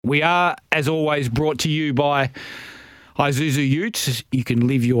We are, as always, brought to you by Isuzu Utes. You can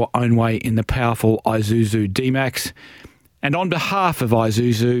live your own way in the powerful Isuzu D-Max. And on behalf of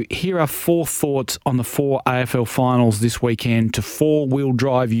Isuzu, here are 4 thoughts on the 4 AFL finals this weekend to four-wheel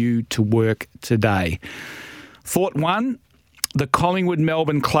drive you to work today. Thought 1, the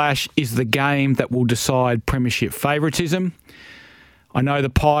Collingwood-Melbourne clash is the game that will decide premiership favouritism. I know the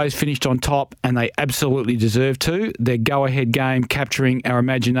Pies finished on top and they absolutely deserve to. Their go-ahead game capturing our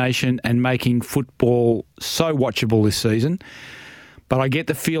imagination and making football so watchable this season. But I get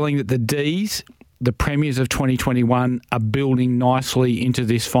the feeling that the Ds, the premiers of 2021, are building nicely into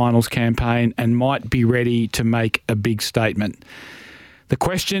this finals campaign and might be ready to make a big statement. The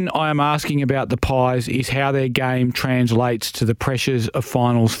question I am asking about the Pies is how their game translates to the pressures of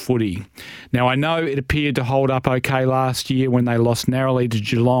finals footy. Now, I know it appeared to hold up okay last year when they lost narrowly to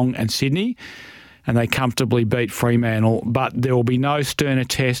Geelong and Sydney, and they comfortably beat Fremantle, but there will be no sterner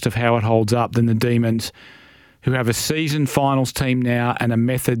test of how it holds up than the Demons, who have a seasoned finals team now and a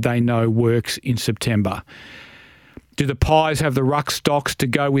method they know works in September. Do the Pies have the ruck stocks to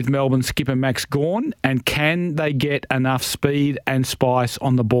go with Melbourne skipper Max Gawn? And can they get enough speed and spice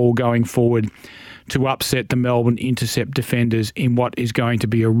on the ball going forward to upset the Melbourne intercept defenders in what is going to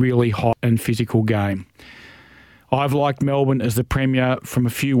be a really hot and physical game? I've liked Melbourne as the premier from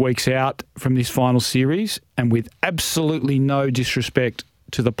a few weeks out from this final series, and with absolutely no disrespect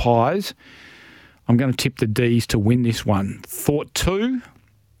to the Pies, I'm going to tip the Ds to win this one. Thought 2.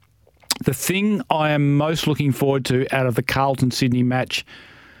 The thing I am most looking forward to out of the Carlton-Sydney match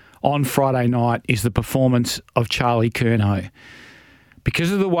on Friday night is the performance of Charlie Curnow.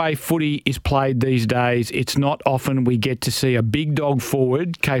 Because of the way footy is played these days, it's not often we get to see a big dog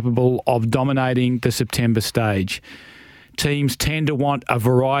forward capable of dominating the September stage. Teams tend to want a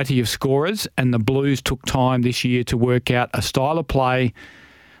variety of scorers, and the Blues took time this year to work out a style of play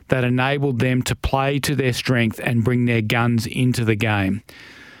that enabled them to play to their strength and bring their guns into the game.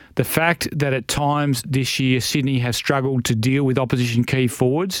 The fact that at times this year Sydney has struggled to deal with opposition key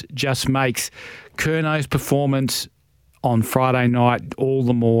forwards just makes Curnow's performance on Friday night all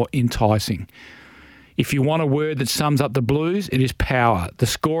the more enticing. If you want a word that sums up the Blues, it is power. The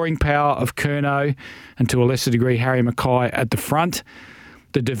scoring power of Curnow, and to a lesser degree Harry Mackay at the front,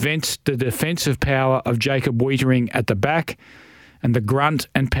 the defensive power of Jacob Wiedering at the back, and the grunt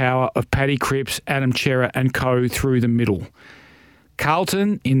and power of Paddy Cripps, Adam Cerra and co through the middle.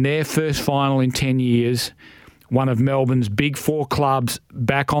 Carlton, in their first final in 10 years, one of Melbourne's big 4 clubs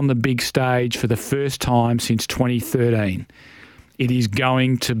back on the big stage for the first time since 2013. It is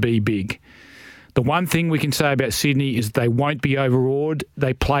going to be big. The one thing we can say about Sydney is they won't be overawed.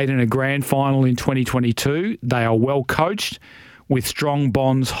 They played in a grand final in 2022. They are well coached with strong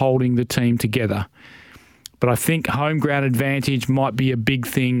bonds holding the team together. But I think home ground advantage might be a big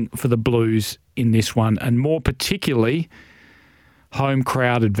thing for the Blues in this one, and more particularly home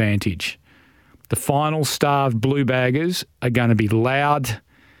crowd advantage. The final starved Blue Baggers are going to be loud,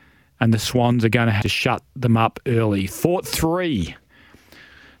 and the Swans are going to have to shut them up early. Thought 3.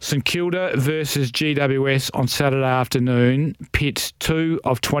 St Kilda versus GWS on Saturday afternoon pits 2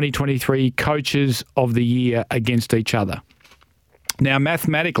 of 2023 coaches of the year against each other. Now,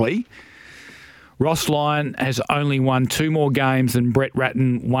 mathematically, Ross Lyon has only won 2 more games than Brett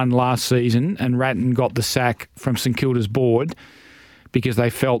Ratten won last season, and Ratten got the sack from St Kilda's board because they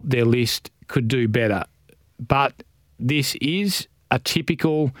felt their list could do better. But this is a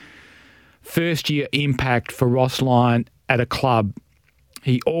typical first-year impact for Ross Lyon at a club.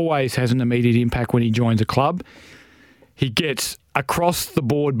 He always has an immediate impact when he joins a club. He gets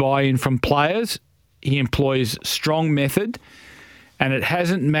across-the-board buy-in from players. He employs strong method, and it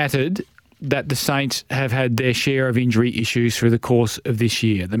hasn't mattered that the Saints have had their share of injury issues through the course of this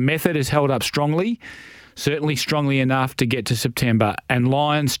year. The method has held up strongly, certainly strongly enough to get to September, and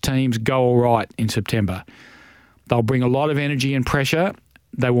Lions teams go all right in September. They'll bring a lot of energy and pressure.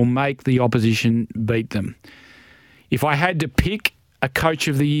 They will make the opposition beat them. If I had to pick a coach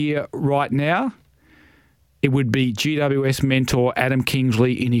of the year right now, it would be GWS mentor Adam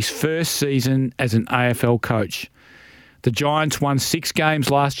Kingsley in his first season as an AFL coach. The Giants won 6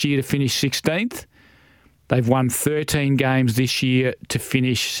 games last year to finish 16th. They've won 13 games this year to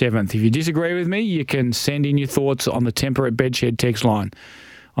finish 7th. If you disagree with me, you can send in your thoughts on the Temperate Bedshed text line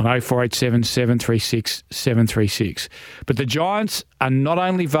on 0487 736 736. But the Giants are not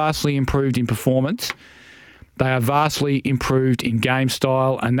only vastly improved in performance, they are vastly improved in game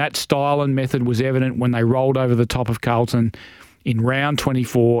style, and that style and method was evident when they rolled over the top of Carlton in round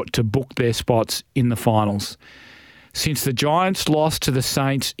 24 to book their spots in the finals. Since the Giants lost to the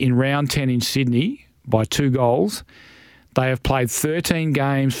Saints in round 10 in Sydney by 2 goals, They have played 13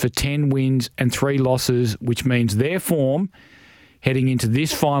 games for 10 wins and 3 losses, which means their form heading into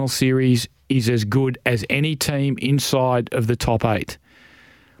this final series is as good as any team inside of the top 8.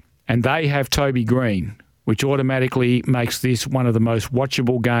 And they have Toby Green, which automatically makes this one of the most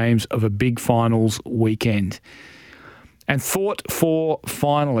watchable games of a big finals weekend. And thought for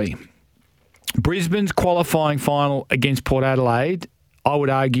finally, Brisbane's qualifying final against Port Adelaide, I would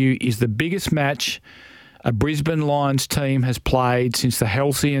argue, is the biggest match a Brisbane Lions team has played since the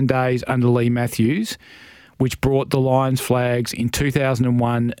halcyon days under Lee Matthews, which brought the Lions flags in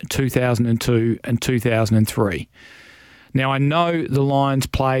 2001, 2002 and 2003. Now, I know the Lions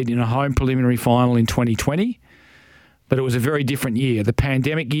played in a home preliminary final in 2020, but it was a very different year, the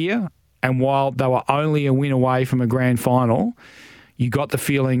pandemic year, and while they were only a win away from a grand final, you got the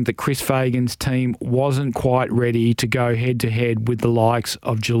feeling that Chris Fagan's team wasn't quite ready to go head-to-head with the likes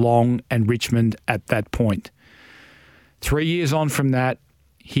of Geelong and Richmond at that point. 3 years on from that,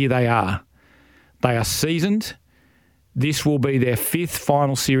 here they are. They are seasoned. This will be their 5th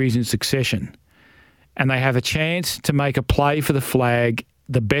final series in succession. And they have a chance to make a play for the flag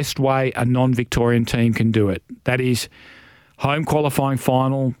the best way a non-Victorian team can do it. That is, home qualifying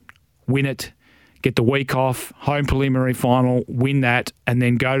final, win it, get the week off, home preliminary final, win that, and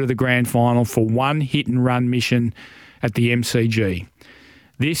then go to the grand final for one hit-and-run mission at the MCG.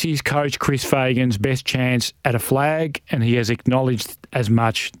 This is Coach Chris Fagan's best chance at a flag, and he has acknowledged as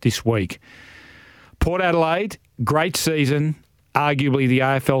much this week. Port Adelaide, great season, arguably the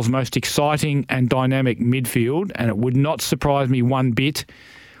AFL's most exciting and dynamic midfield, and it would not surprise me one bit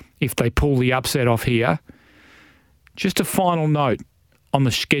if they pull the upset off here. Just a final note on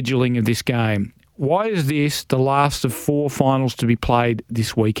the scheduling of this game. Why is this the last of 4 finals to be played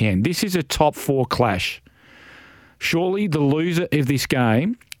this weekend? This is a top 4 clash. Surely the loser of this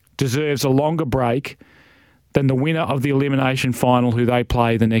game deserves a longer break than the winner of the elimination final who they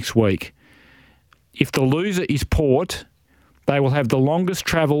play the next week. If the loser is Port, they will have the longest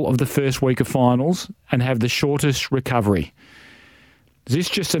travel of the first week of finals and have the shortest recovery. Is this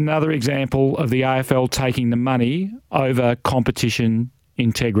just another example of the AFL taking the money over competition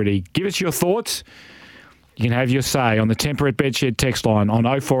integrity? Give us your thoughts. You can have your say on the Temperate Bedshed text line on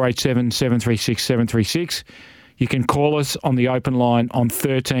 0487 736 736. You can call us on the open line on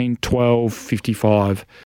 13 12 55.